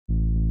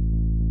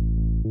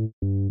But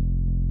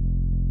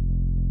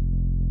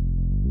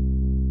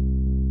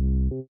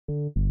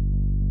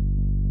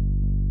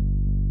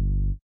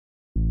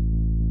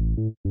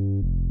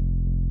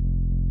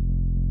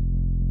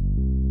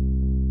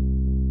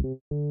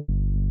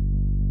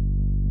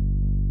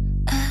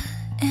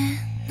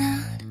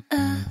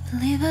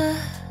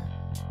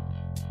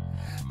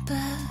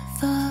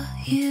for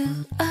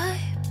you I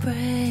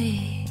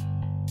pray.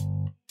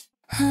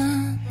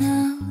 I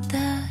know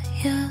that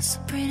you're so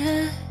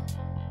pretty.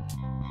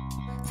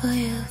 For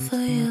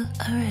you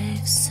I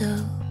rave.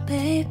 So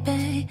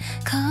baby,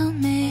 call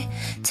me,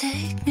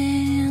 take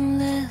me and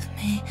leave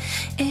me.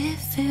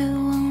 If you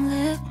won't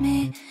let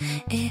me,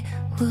 it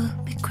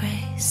would be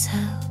great. So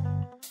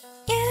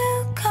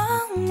you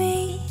call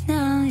me,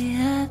 now you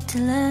have to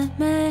let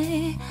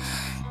me.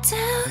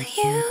 Tell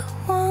you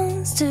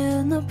once,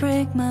 do not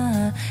break my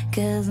heart,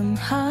 'cause I'm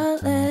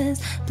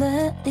heartless,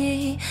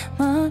 bloody,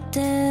 more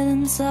dead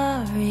and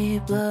sorry,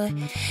 boy.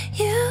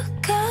 You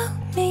call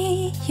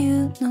me,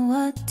 you know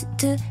what to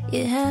do.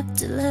 You have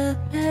to love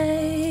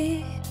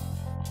me,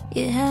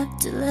 you have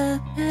to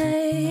love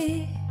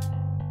me.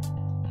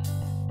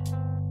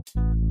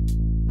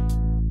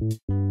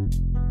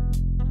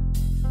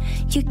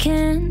 You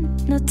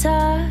cannot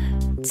talk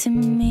to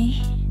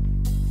me,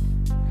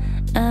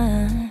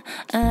 yeah.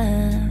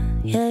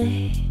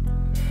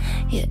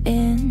 Your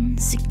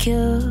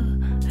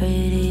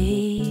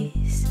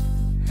insecurities,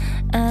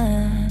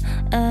 yeah.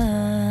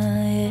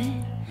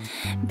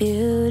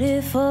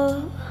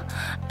 Beautiful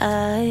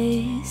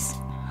eyes,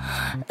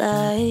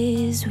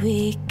 lies,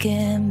 we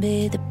can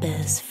be the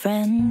best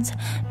friends.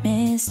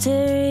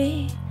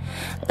 Mystery,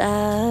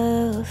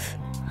 love,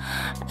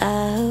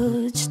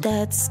 ouch,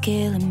 that's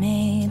killing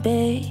me,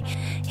 babe.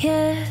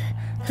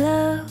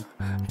 Yellow,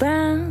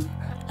 brown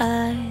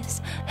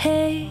eyes,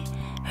 hey,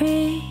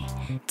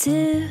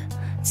 to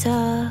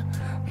the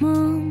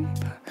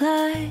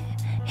moonlight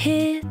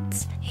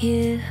hits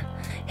you,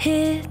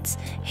 hits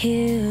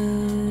you.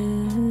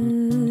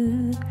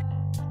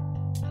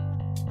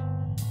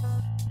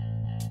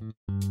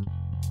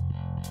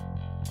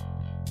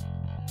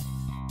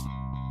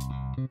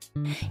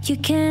 You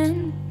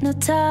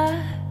cannot talk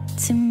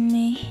to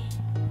me,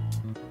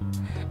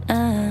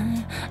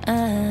 yeah.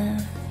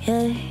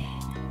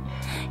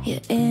 Your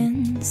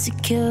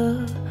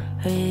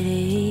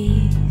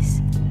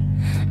insecurities,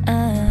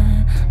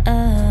 yeah.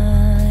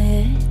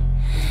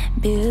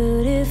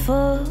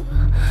 Beautiful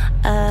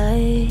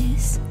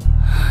eyes,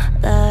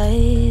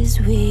 lies,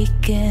 we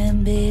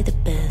can be the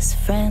best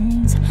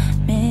friends.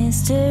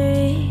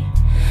 Mystery,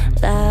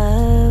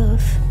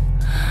 love,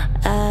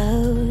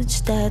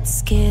 ouch,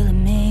 that's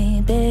killing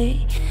me,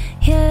 babe.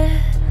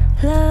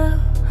 Yellow,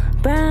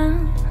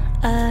 brown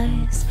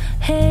eyes,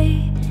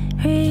 hey,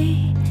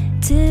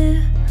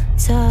 to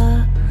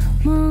the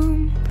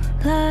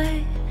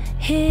moonlight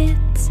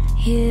hits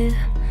you,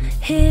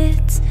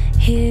 hits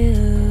you.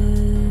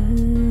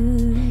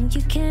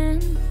 You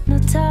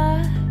cannot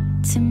talk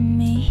to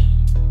me,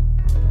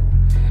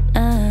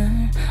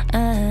 yeah.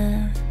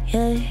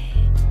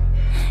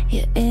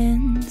 Your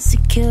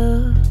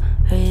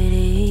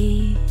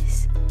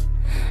insecurities,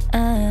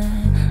 yeah.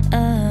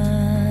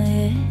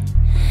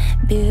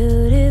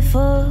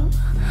 Beautiful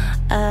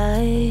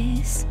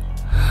eyes,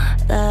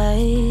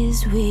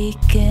 lies, we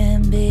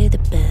can be the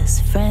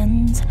best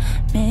friends.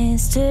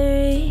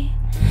 Mystery,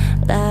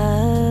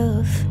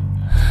 love,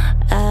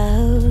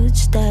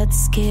 ouch,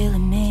 that's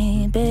killing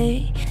me,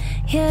 babe.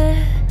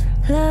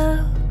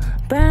 Yellow,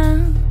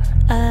 brown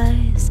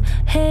eyes,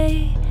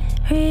 hey,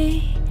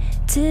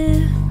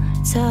 to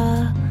the